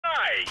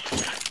Nice!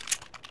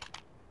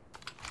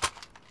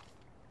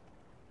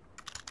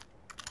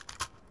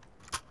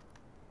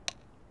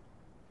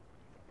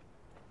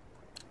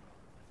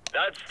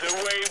 That's the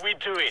way we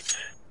do it.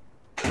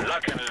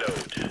 Lock and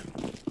load.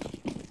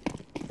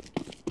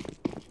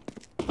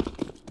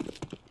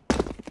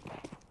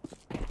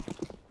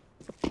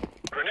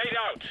 Grenade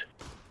out.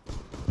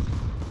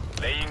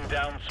 Laying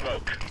down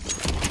smoke.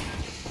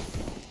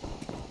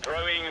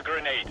 Throwing a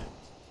grenade.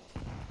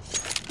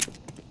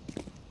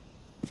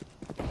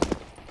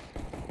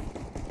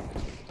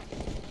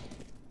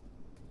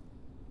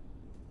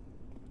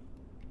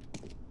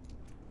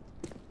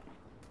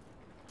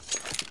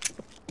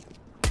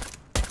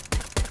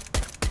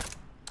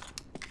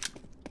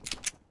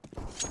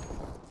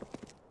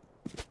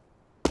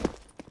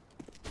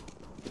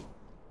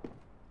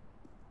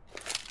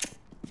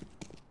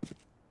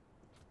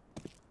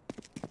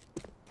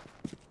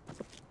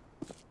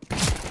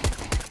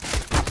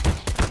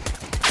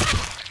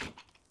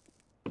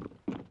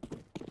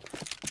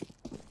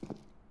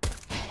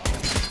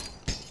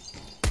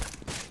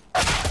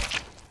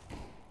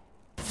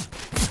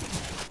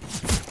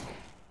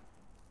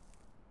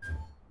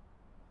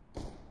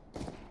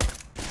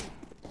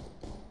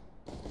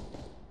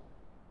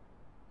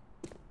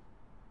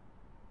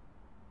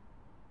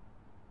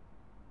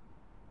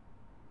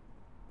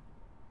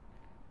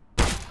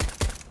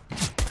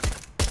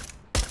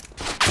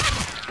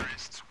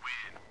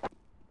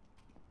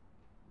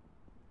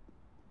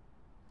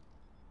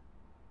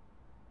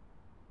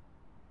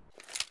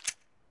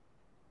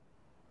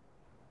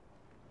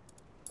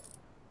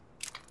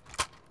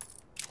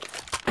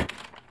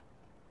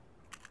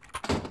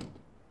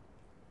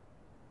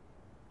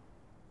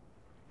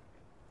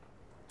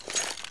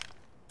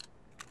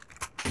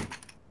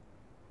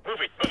 Move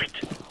it, move it.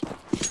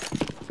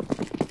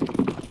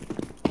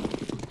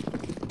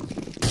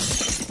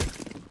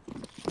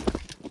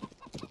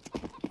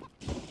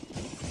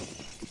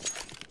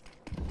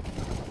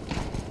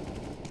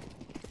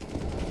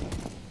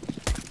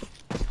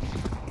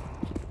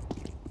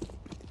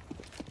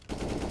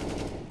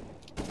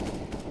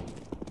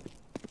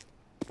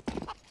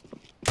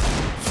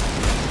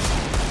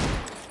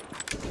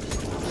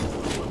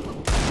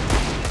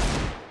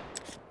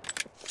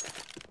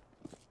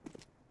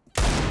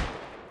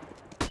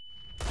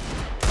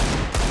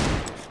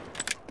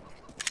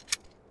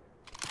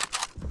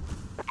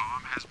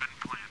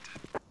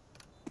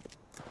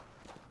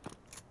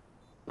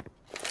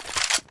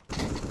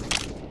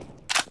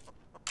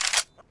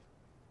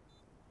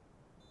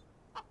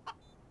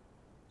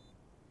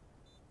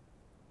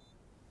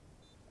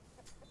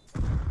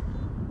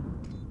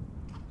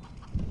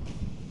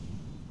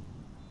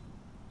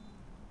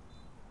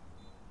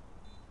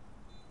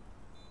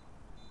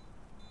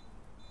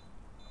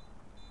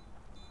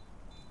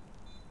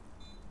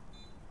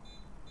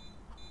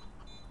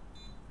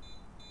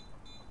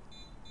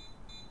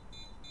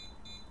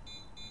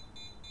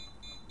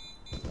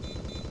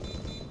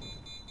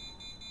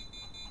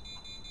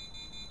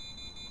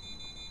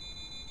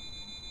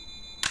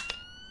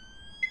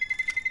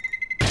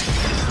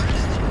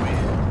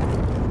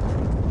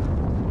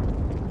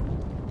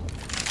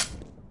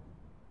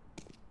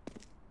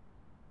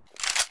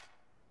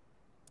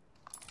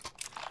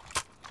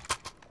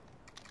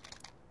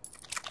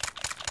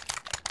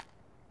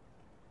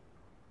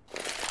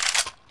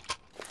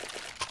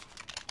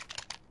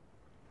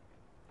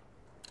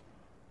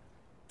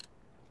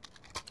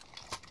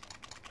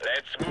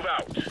 Let's move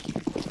out.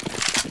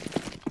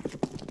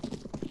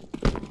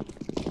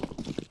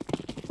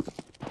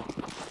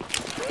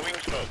 Throwing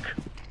smoke.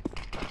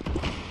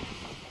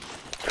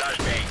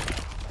 Flashbang.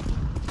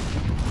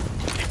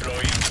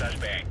 Deploying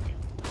flashbang.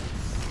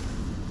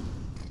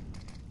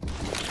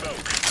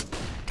 Smoke.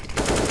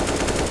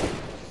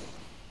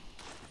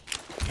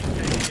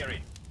 Incendiary.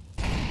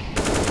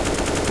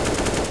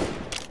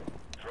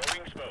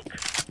 Throwing smoke.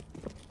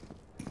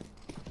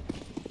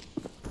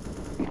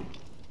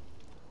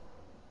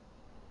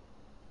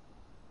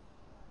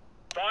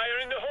 Fire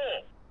in the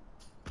hole!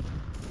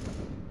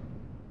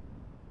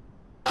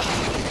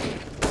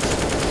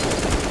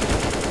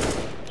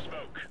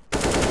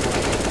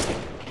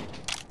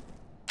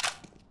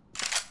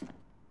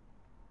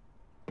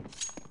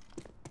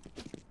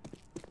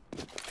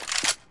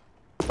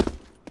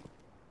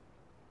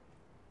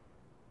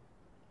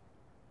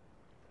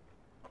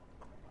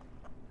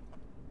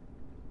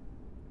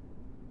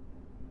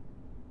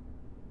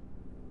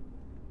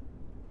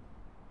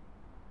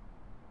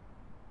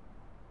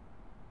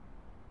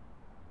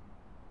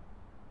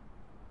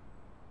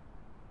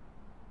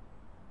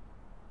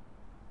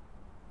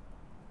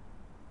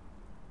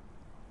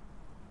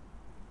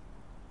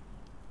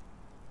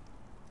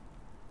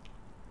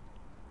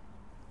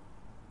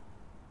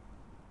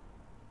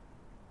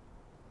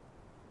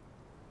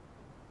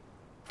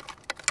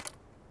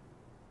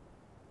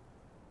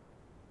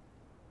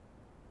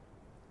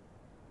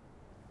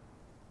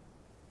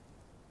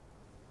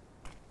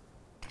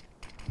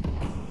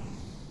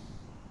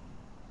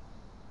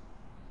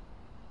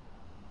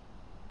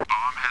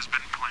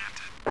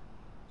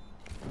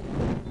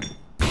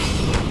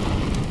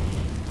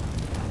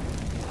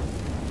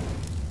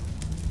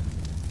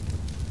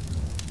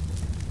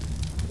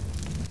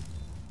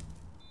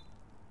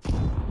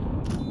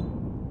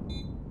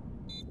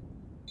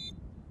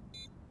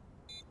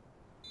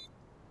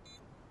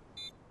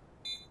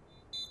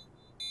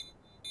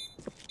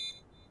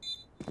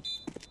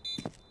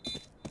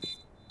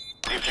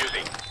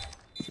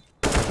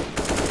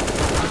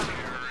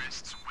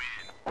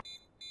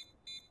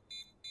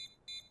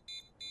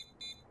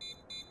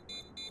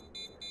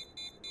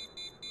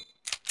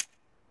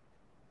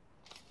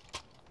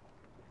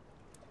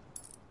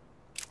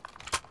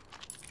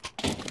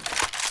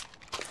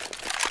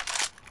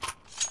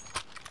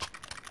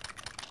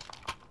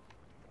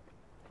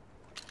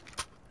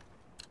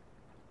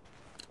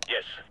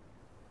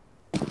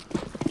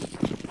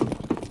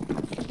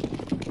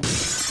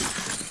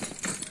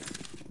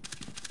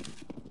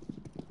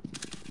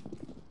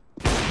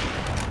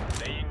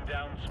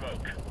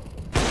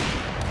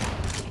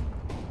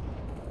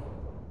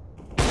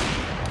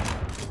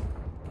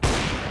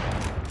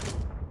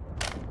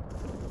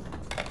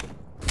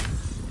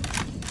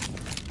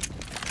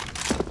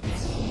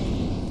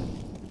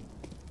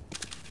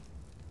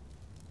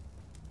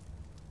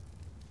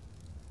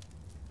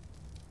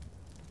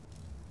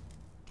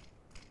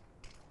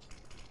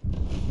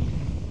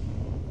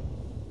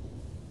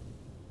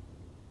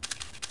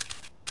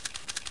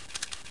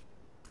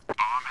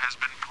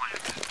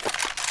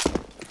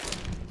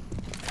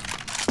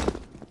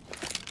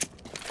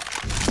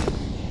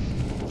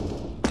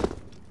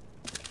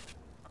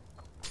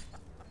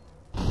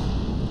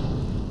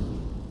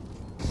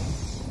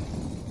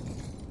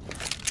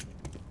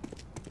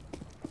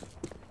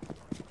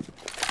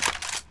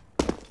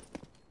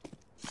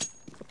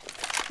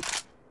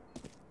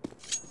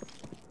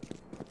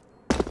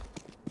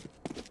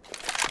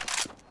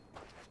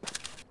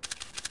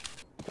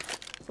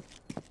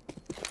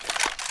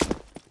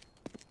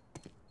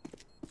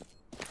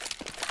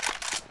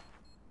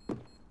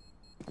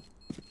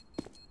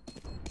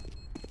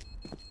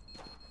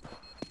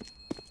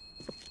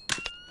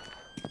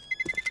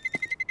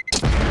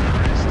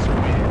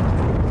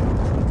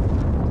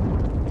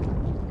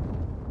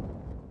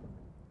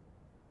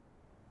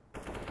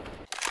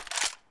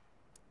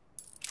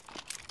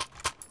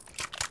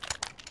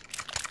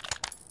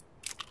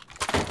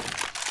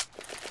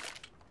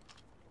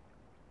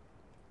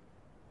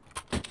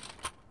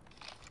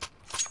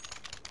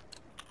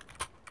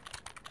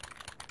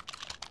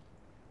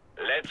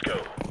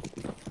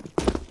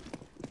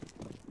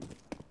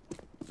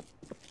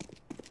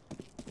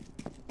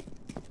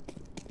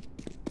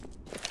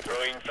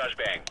 Throwing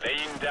flashbang.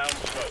 Laying down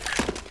smoke.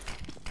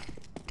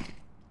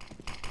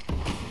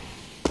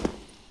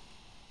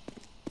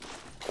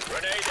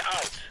 Grenade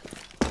out.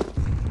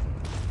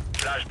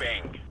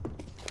 Flashbang.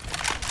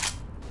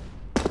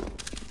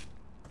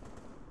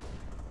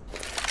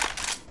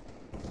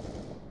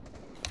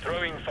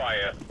 Throwing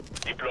fire.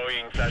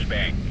 Deploying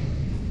flashbang.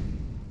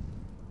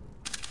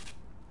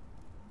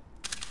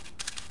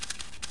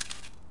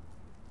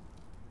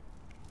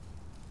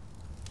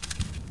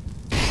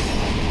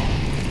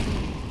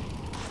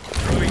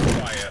 Throwing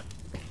fire.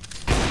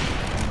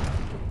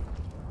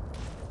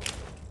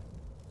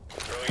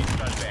 Throwing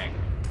flashbang.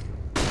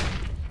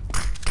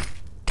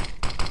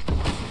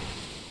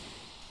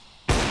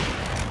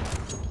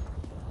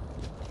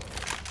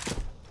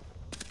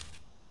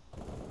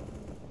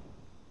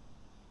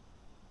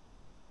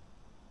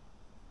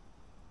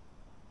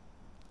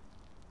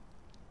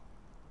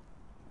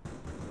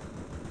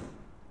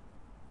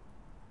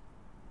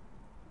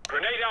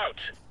 Grenade out!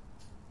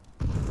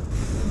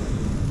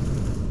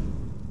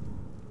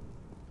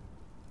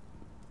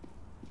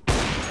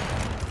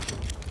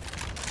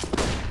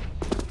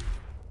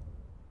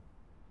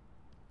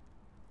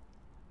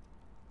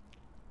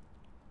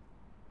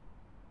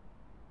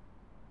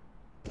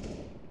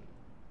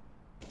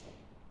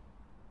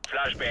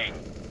 Flashbang.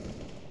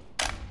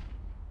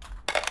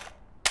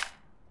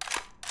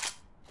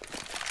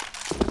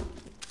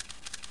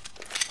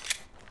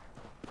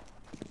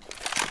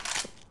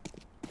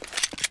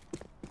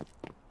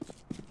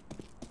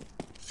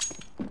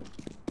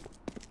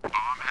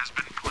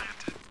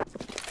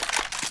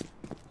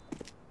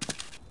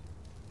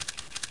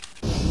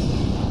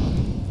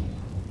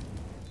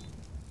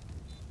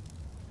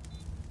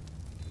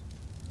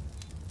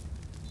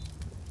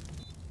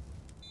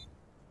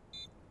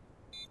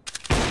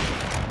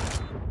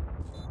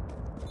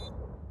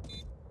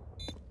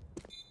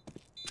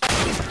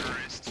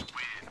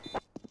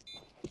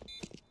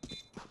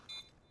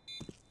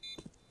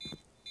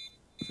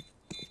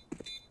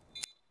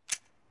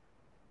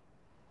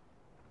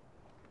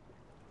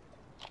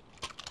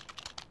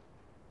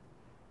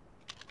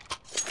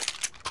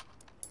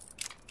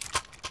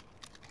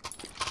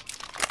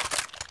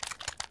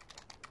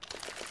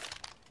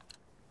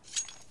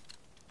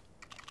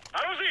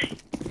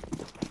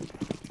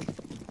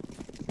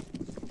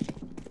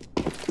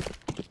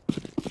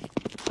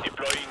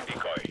 Deploying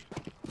decoy.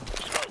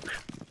 Smoke.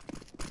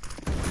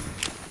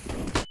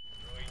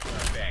 Throwing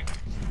flashbang.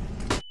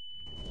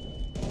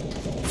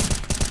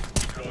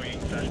 Deploying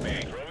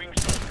flashbang. Throwing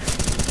smoke.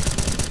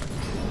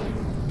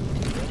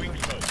 Throwing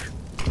smoke.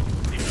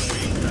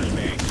 Deploying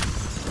flashbang.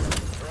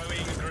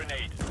 Throwing a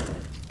grenade.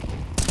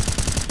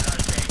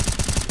 Flashbang.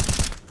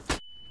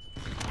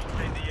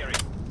 Incendiary.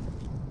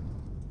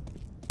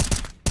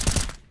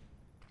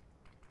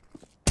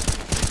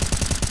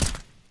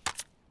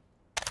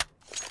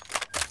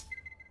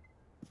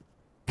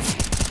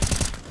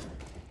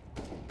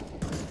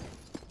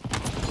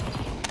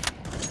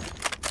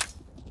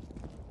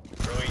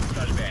 Throwing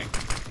flashbang.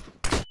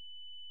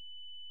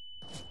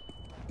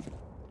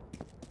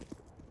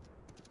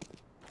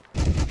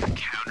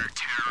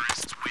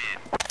 Counter-terrorists win.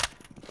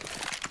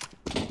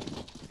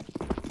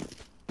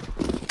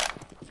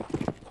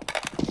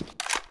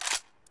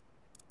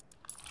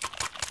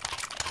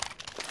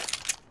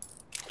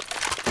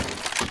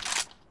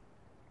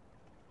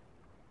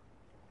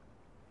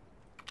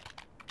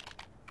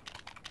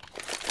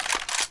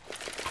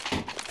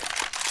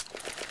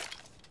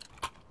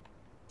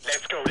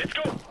 Let's go, let's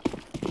go!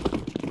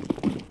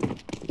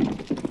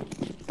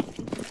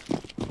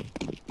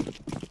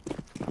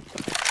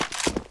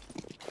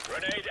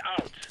 Grenade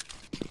out.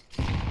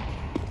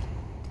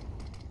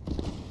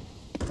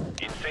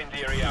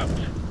 Incendiary out.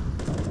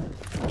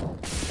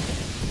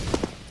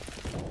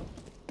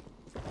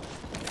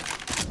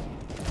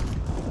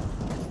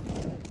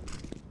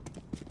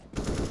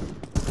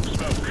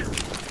 Smoke.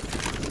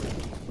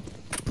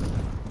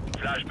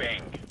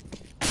 Flashbang.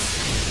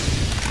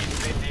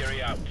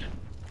 Incendiary out.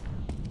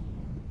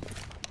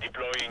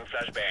 Deploying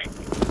flashbang.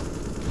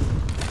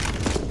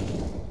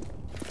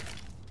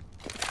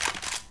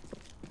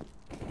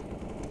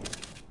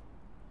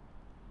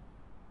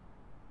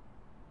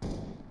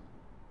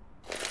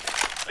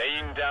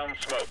 Laying down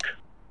smoke.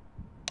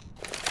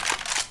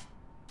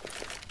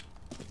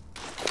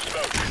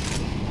 Smoke.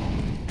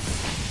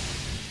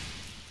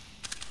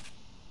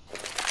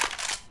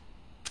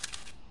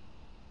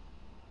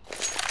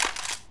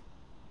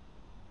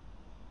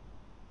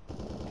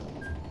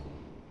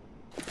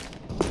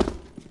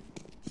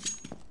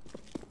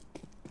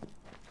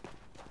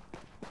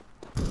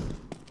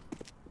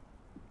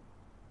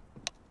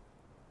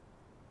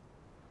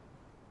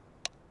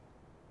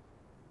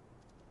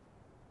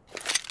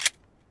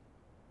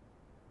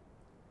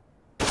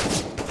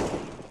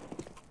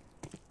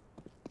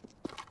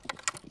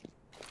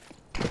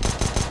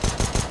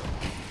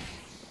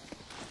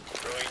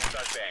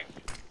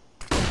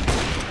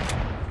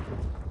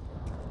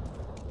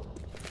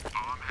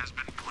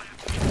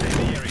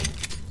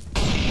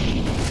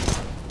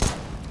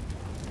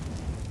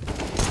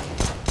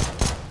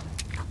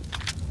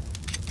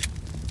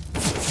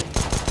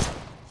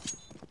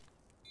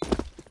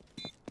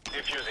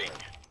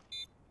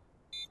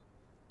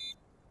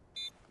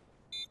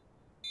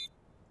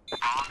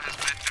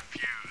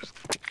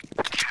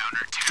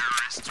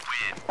 Terrorists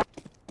win.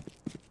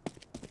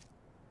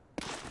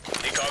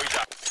 Decoys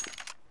up.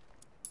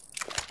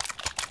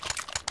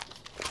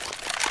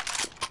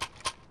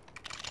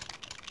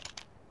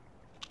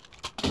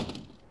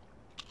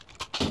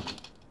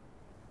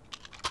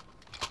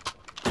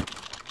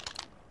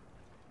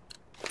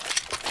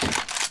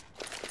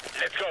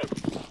 Let's go.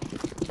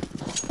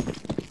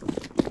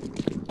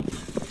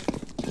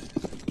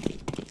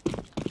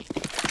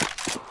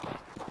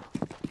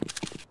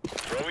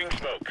 Throwing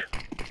smoke.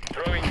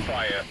 Throwing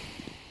fire.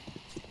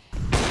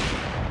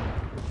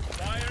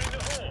 Fire in the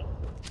hole.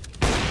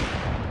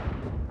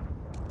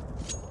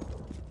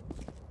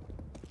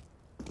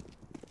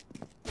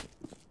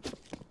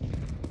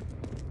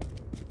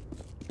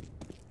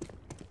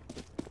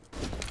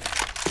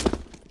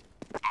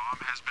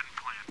 Bomb has been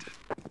planted.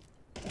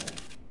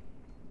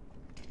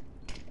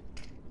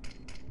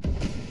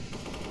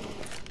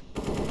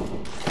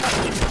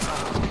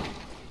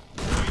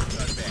 Throwing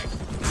flashbang.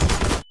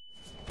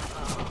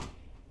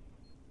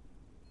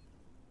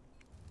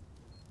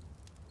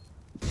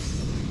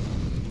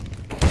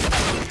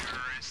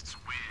 Terrorists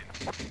win.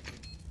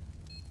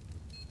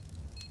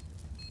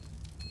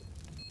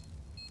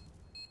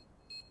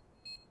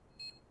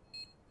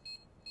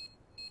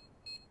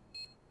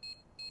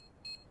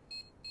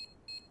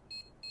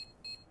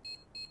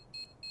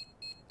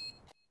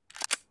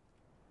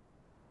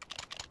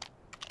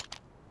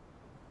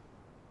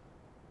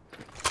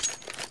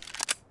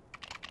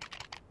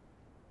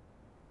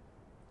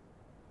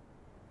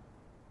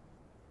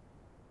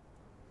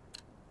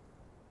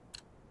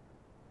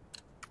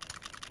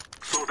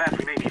 So that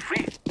we may be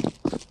free.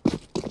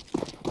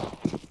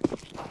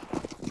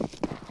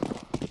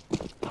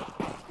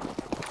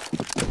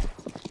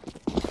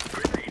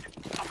 Grenade.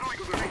 I'm throwing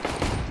a grenade.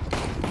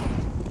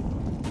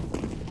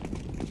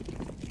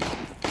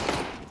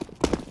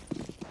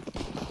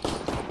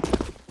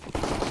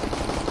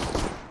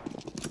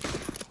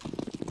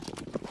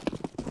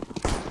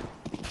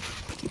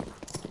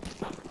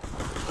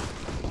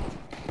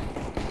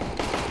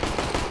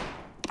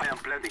 I am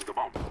planting the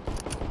bomb.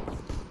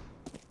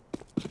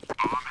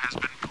 Bomb has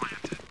been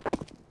planted.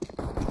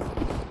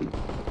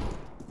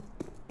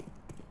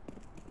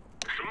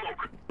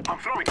 Smoke. I'm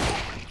throwing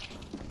smoke.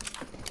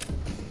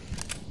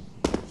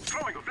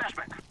 Throwing a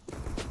flashback.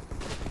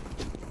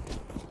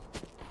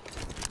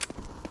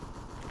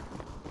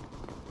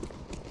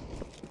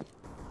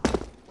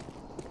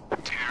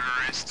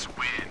 Terrorists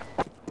win.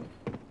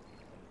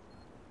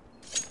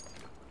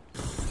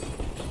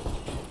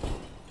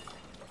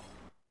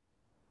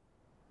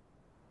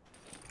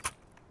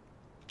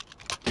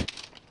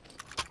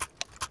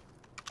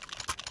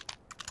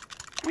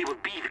 We will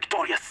be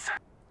victorious.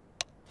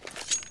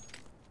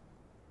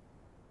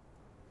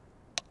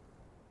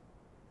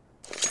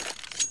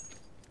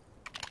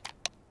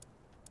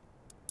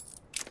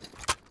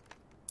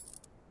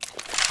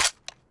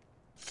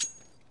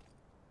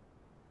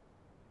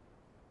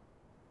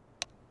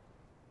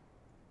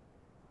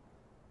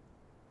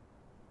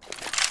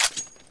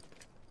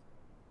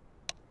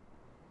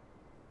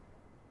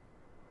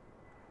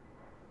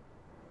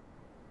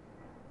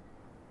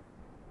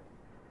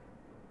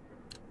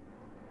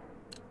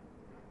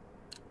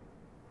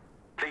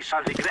 They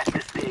shall regret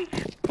this day.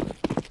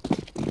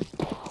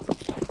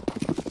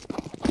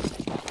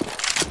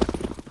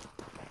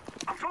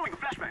 I'm throwing a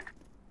flashbang.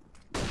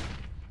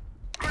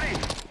 Grenade.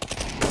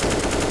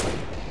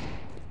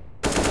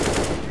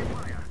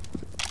 Fire.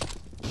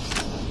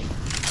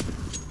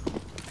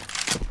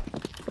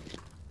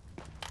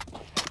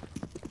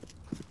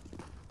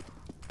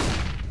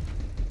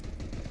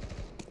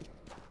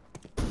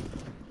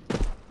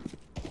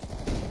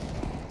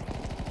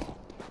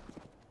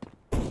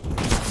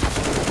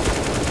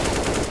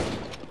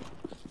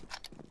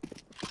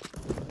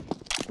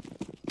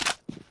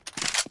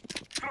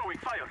 Throwing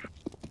fire.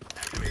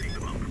 Activating the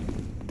bomb.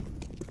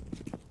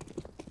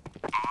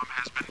 Bomb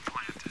has been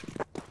planted.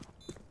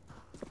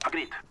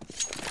 Agreed.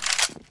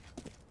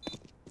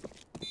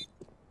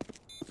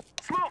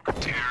 Smoke.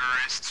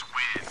 Terrorists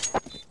win.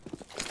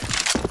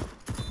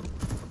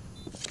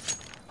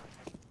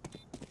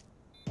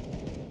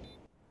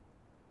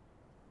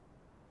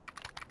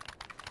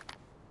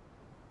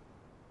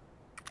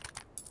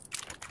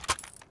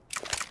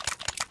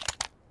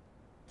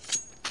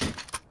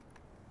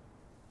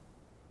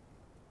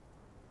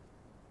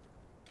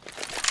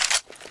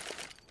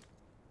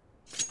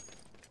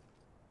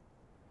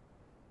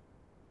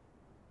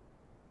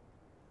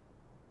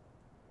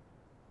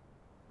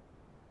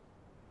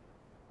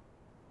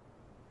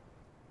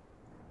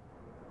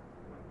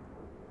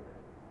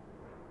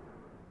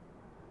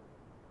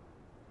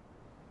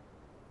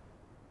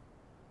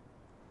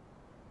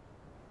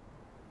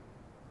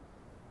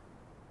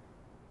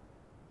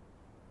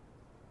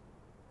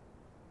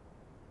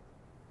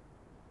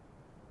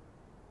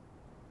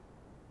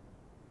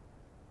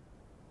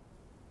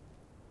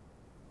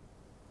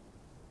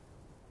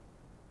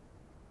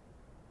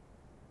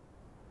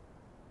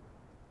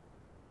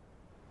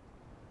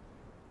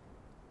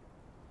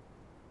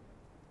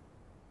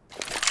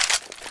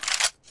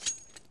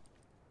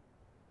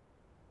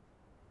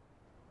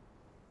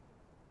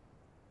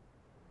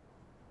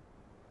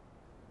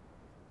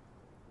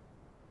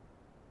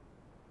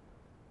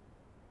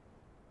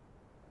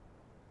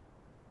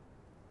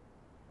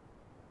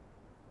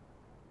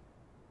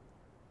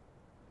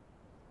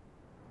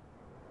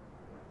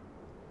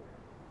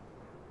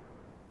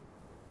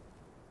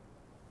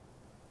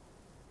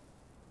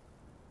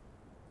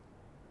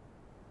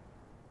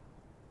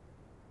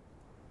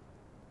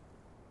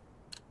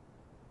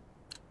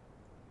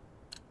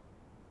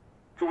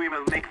 We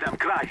will make them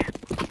cry.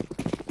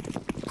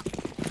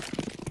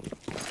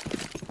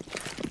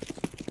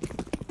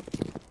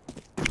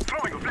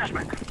 Throwing a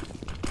flashbang.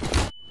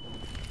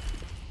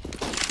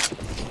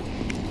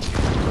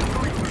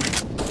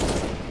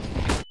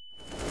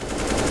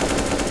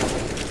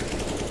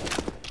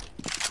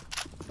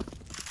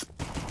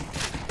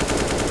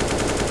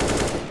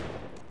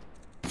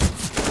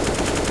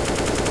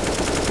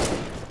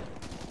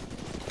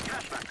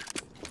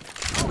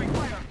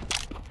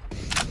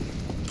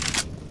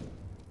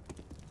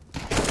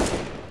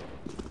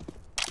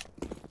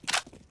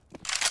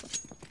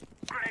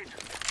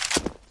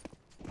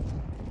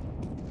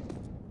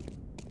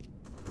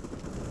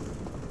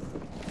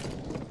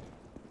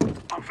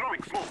 I'm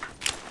throwing smoke.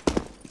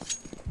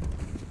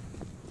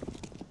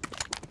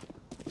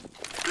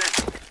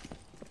 Blessing.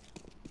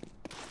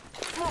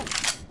 Smoke.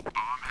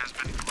 Bomb has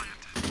been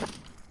planted.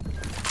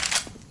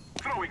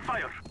 Throwing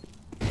fire.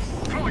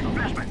 Throwing a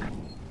flashbang.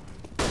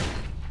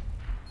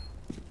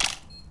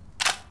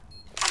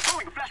 I'm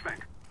throwing a flashbang.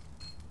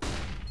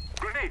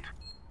 Grenade.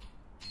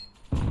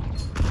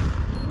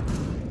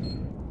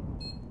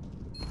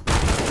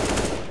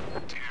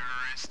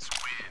 Terrorists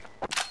win.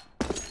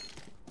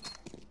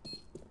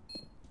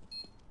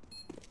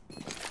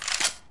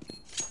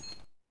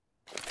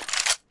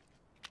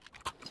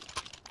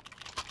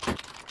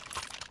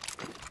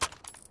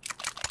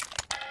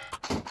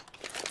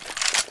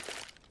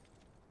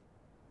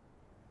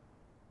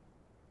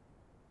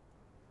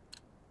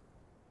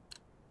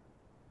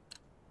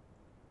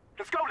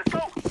 Let's go, let's go!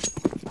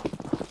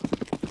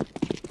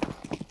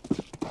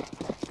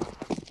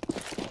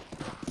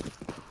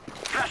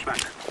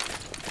 Flashbang.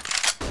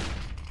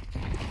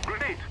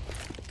 Grenade.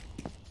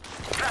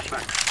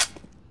 Flashbang.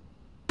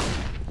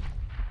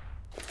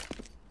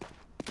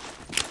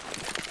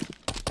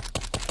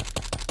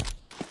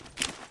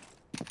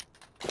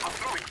 I'm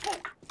throwing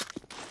smoke.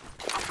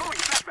 I'm throwing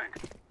a flashbang.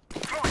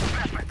 Throwing a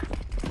flashbang.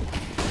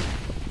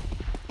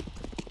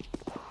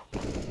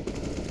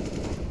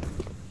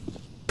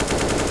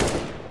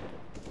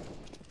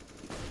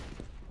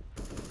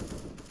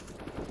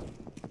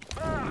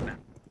 Burn!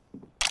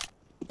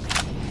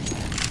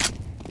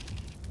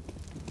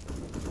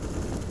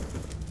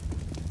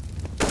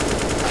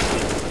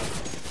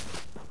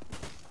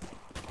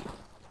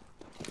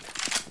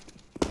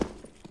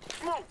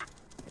 Smoke!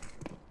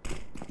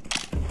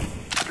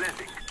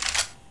 Blending.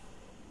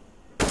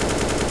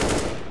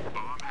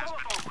 Bomb has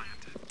been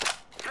planted.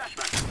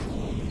 Flashbang.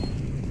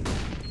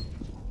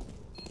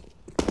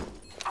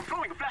 I'm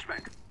throwing a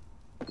flashbang.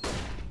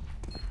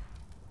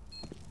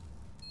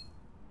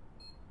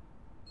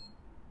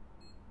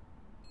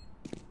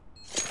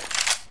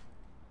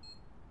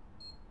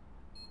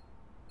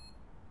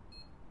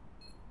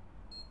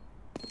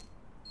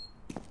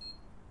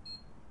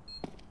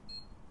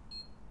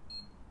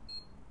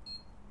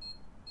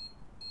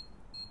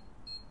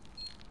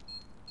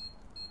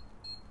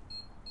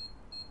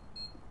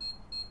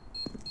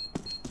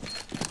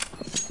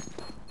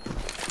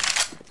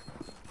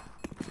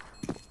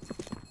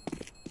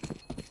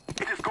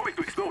 It is going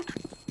to explode.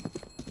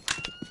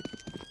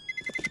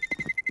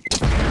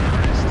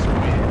 Terrorists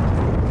win.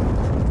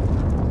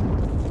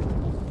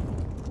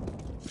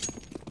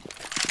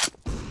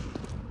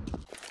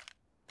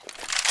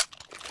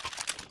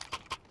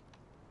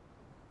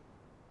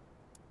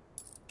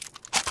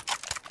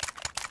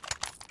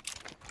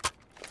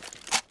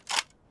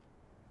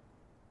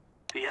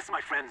 Yes,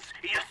 my friends,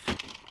 yes.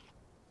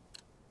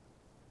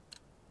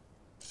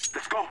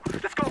 Let's go,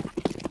 let's go.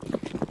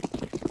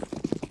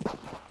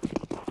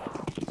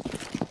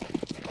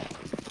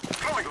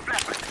 Throwing a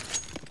flashbang.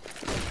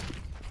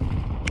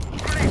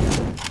 Grenade.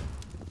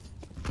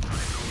 I'm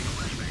throwing a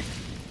flashbang.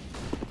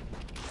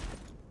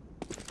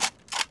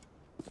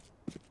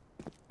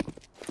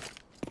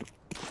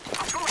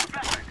 I'm throwing a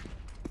flashbang.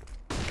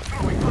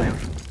 Throwing fire.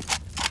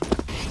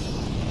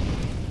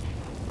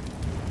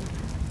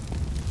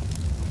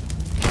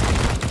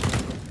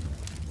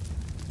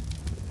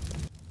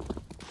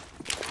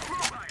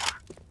 Throw fire.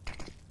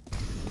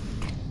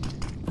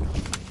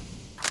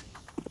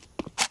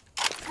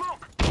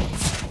 Smoke.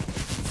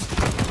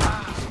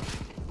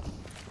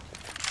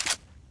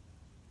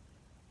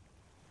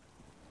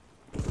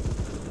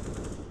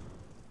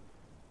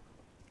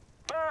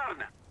 Burn!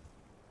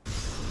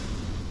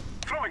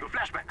 Throwing a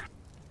flashbang.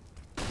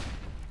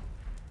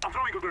 I'm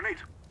throwing a grenade.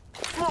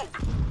 Smoke!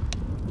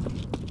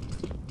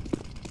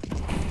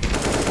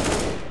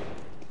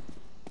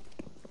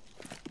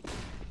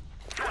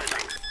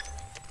 Flashbang.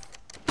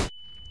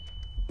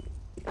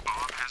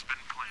 Bomb has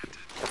been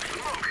planted.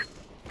 Smoke!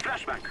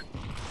 Flashbang.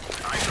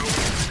 I throw a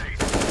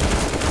grenade.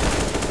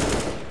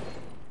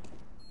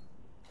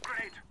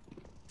 Grenade.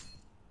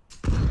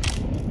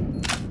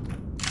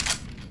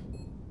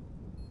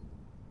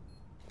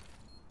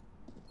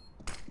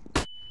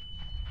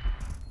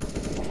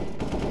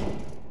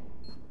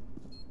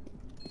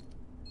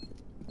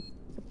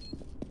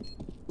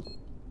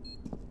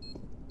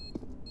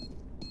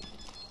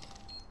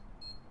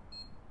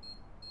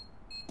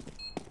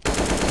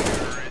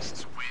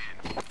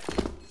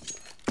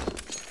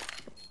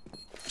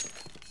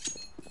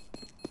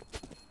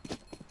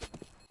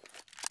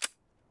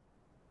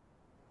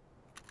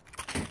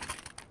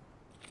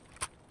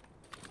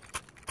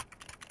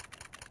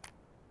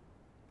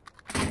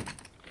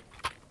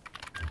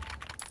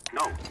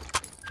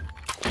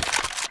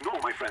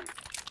 my friend.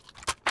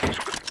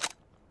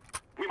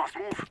 We must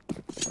move.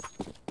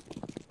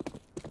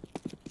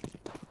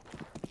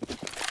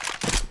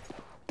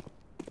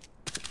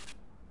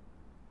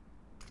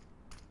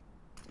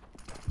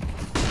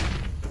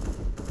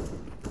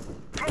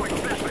 Throwing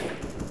flashback.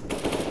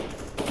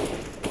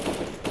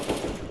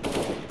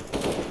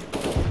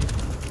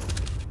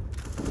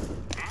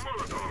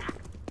 Molotov.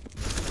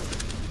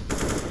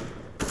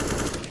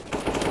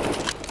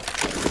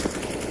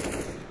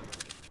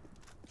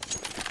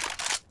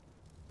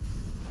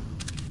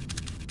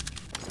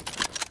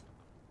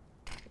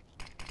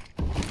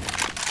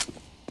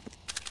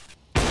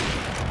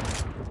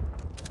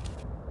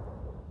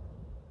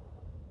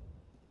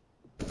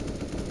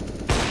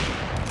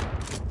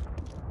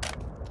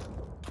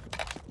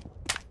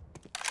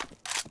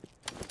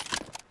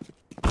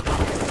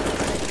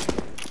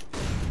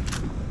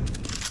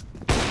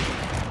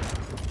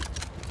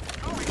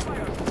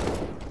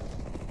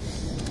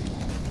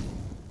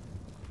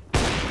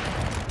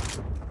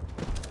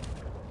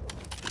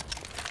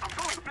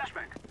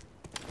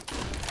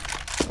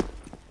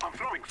 I'm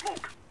throwing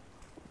smoke.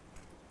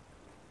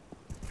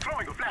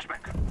 Throwing a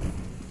flashback.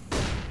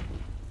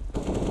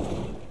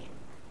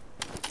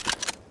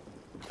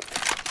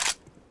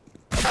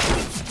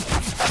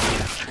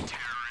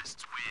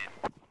 Terrorists win.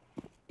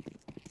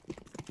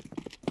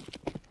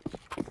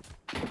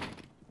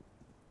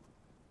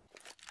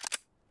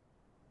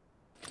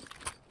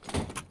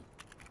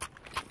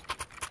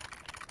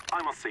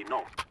 I must say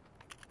no.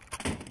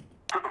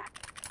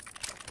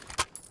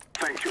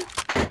 Thank you.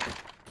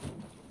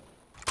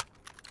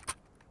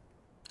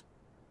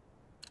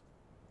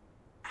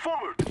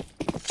 Forward!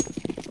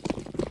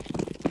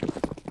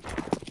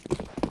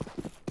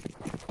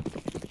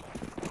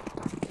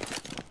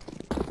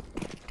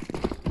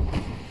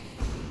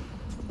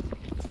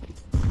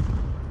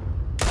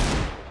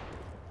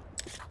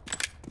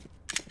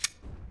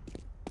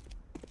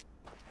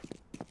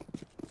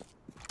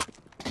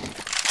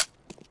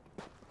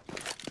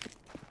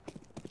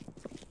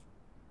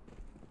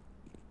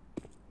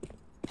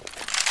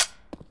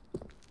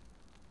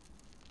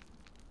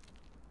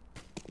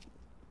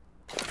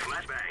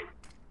 Flashbang!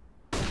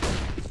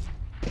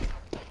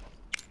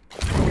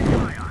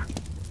 Fire!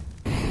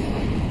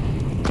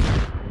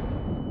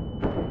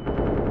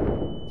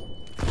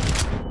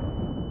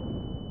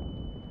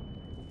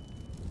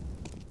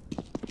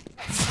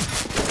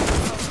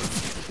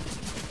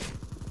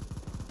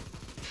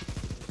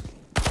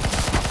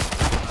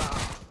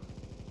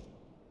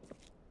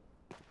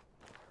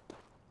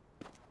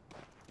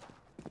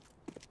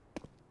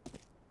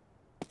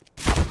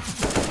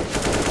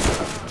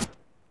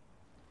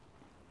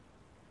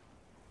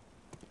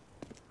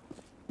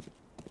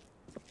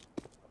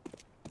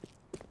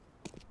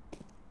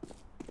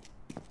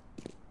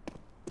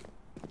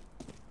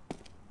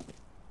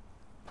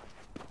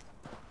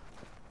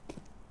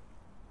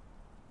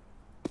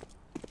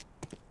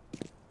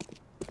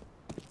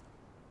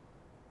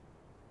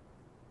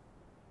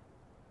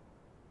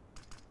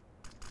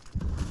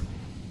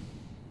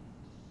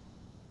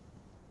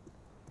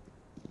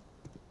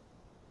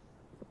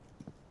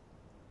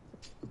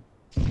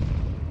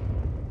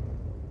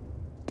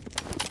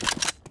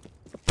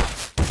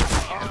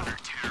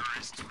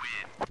 Terrorists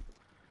win.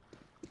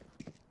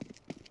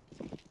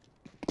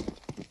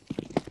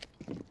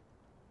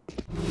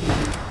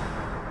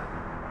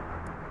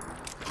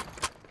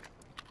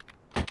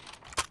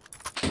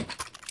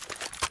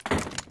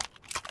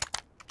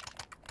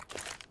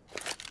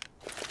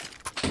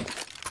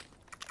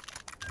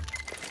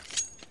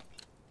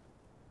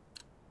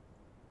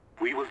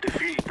 We will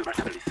defeat the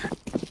mercenaries.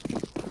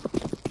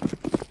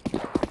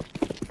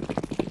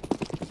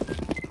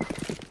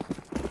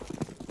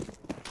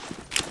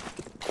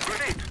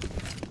 Grenade!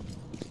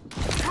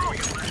 Throwing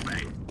a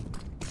flashbang!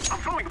 I'm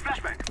throwing a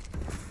flashbang!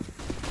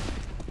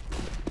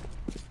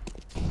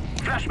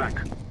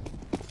 Flashback!